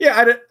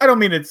 Yeah, I don't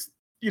mean it's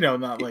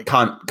not like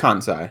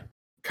Kansai.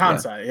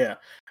 Yeah.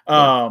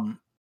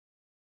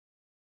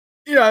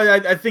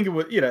 I think it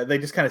was they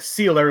just kind of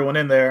sealed everyone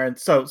in there, and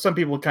so some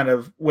people kind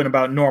of went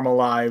about normal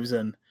lives,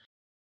 and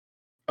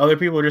other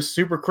people are just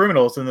super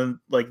criminals, and then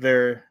like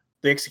the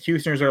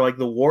executioners are like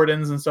the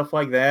wardens and stuff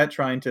like that,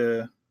 trying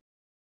to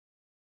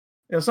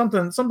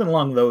something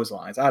along those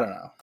lines. I don't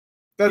know.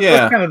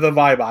 That's kind of the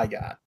vibe I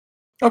got.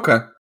 Okay.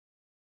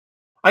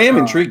 I am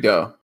intrigued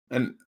though,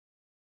 and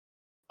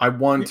I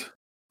want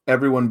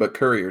everyone but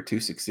Courier to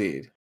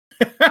succeed.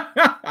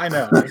 I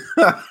know.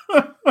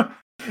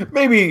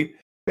 Maybe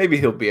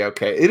he'll be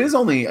okay. It's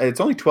only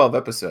 12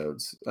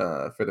 episodes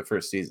for the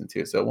first season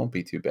too, so it won't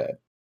be too bad.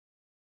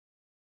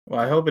 Well,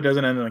 I hope it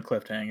doesn't end in a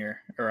cliffhanger,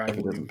 or if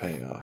it doesn't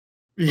pay off.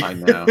 I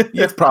know.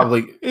 It's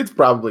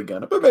probably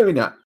gonna, but maybe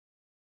not.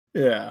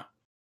 Yeah.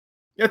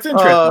 It's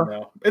interesting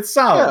though. It's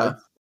solid. Yeah.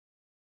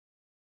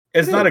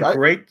 It's not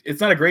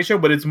a great show,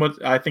 but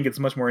I think it's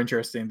much more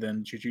interesting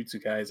than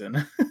Jujutsu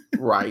Kaisen.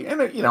 Right.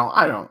 And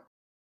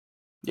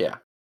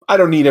I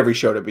don't need every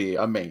show to be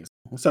amazing.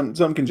 Some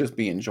can just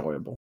be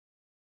enjoyable.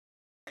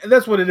 And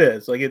that's what it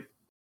is. Like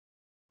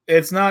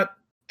it's not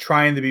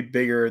trying to be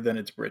bigger than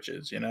its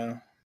britches, you know?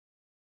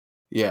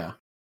 Yeah.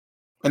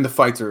 And the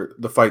fights are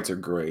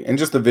great. And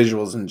just the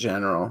visuals in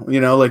general.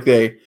 You know, like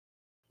they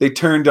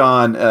turned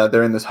on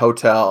they're in this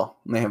hotel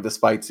and they have this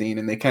fight scene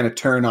and they kind of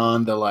turn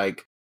on the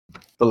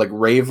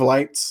rave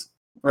lights,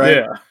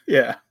 right?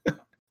 Yeah.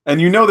 And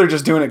you know they're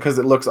just doing it because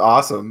it looks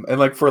awesome. And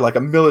like for like a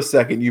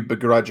millisecond, you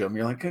begrudge them.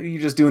 You're like, oh,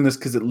 you're just doing this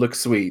because it looks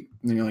sweet.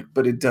 And you're like,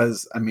 but it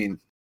does. I mean,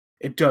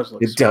 it does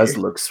look. It does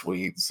look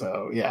sweet.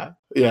 So yeah.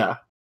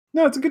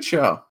 No, it's a good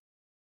show.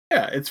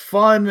 Yeah, it's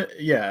fun.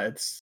 Yeah,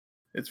 it's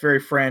very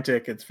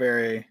frantic. It's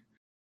very.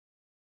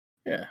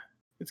 Yeah,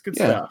 it's good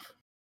stuff.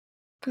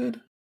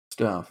 Good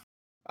stuff.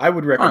 I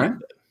would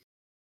recommend it.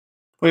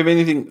 We have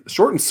anything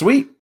short and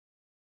sweet?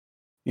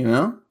 You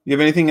know, you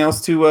have anything else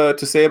to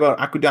say about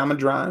Akudama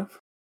Drive?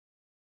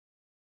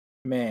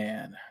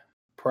 Man,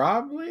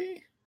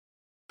 probably.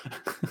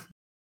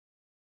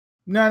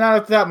 No, not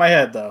at the top of my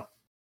head though.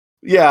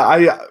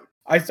 Yeah,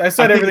 I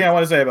said everything I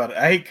want to say about it.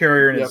 I hate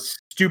Courier and his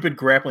stupid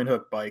grappling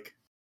hook bike.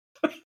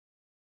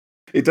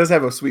 It does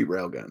have a sweet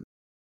railgun.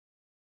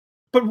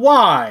 But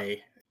why?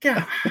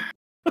 God.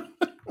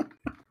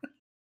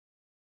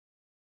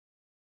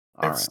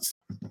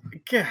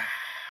 God.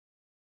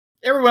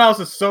 Everyone else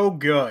is so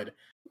good.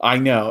 I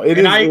know. It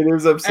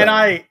is upsetting.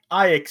 And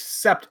I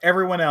accept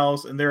everyone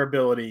else and their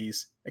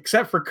abilities,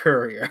 except for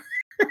Courier.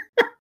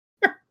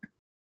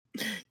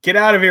 Get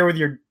out of here with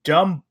your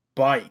dumb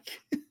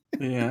bike.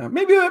 Yeah,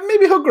 maybe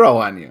he'll grow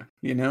on you,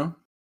 you know?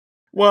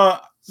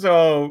 Well,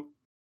 so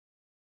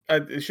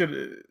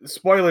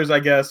spoilers, I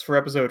guess, for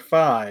episode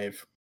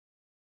 5.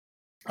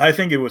 I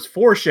think it was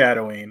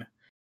foreshadowing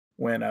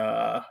when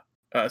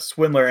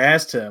Swindler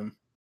asked him,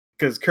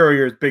 because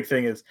Courier's big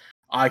thing is,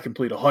 I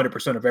complete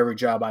 100% of every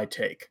job I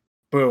take.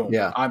 Boom.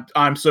 Yeah.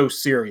 I'm so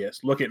serious.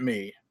 Look at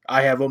me.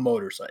 I have a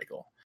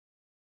motorcycle.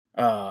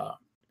 But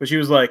she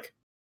was like,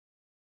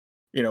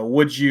 you know,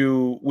 would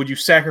you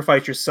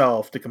sacrifice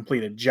yourself to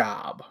complete a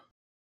job?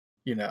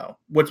 You know,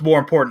 what's more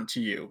important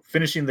to you?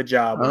 Finishing the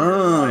job or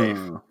your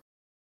life?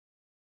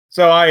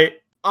 So I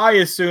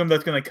assume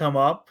that's going to come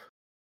up.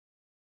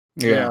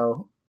 Yeah. You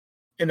know,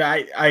 and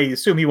I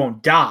assume he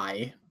won't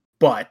die,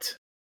 but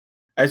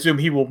I assume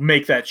he will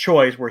make that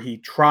choice where he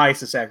tries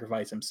to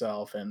sacrifice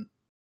himself and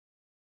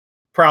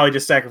probably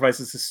just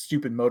sacrifices his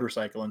stupid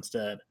motorcycle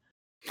instead.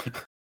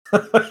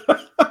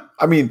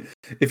 I mean,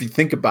 if you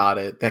think about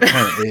it, that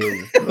kind of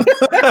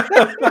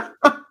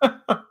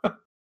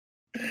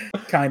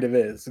is. Kind of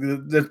is.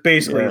 That's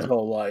basically his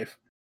whole life.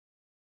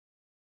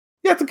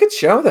 Yeah, it's a good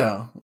show,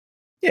 though.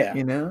 Yeah.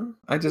 You know,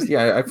 I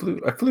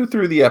flew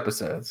through the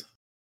episodes.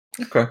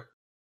 Okay.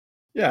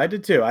 Yeah, I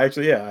did too. I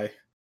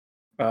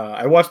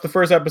watched the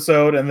first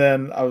episode and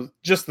then I was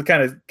just to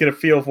kind of get a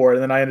feel for it.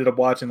 And then I ended up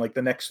watching like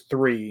the next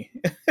 3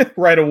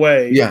 right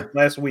away. Yeah.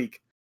 Last week.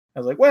 I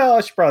was like, well,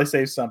 I should probably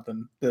save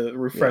something to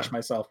refresh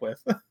myself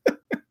with.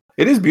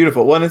 It is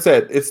beautiful. Well, it's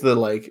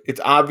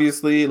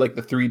obviously like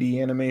the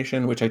 3D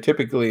animation, which I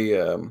typically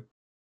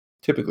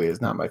is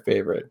not my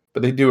favorite,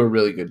 but they do a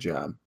really good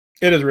job.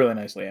 It is really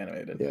nicely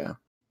animated. Yeah.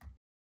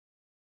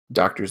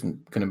 Doctor's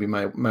gonna be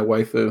my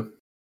waifu.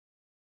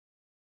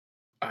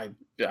 I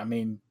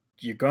mean,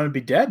 you're going to be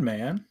dead,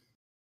 man.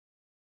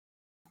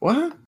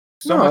 What?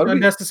 So much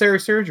unnecessary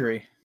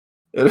surgery.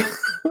 It'll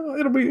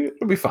be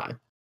fine.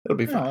 It'll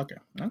be fine.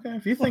 Okay.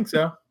 If you think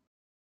so.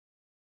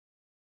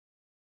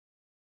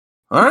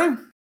 All right.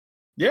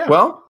 Yeah.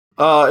 Well,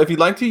 if you'd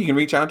like to, you can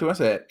reach out to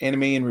us at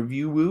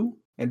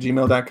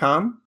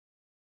animeandreviewwoo@gmail.com.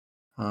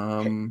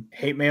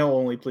 Hate mail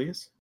only,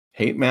 please.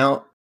 Hate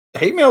mail's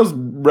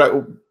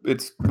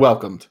it's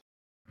welcomed.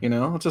 You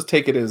know, let's just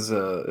take it as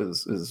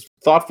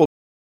thoughtful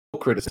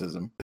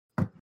criticism,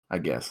 I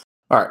guess.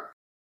 All right.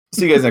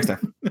 See you guys next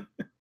time.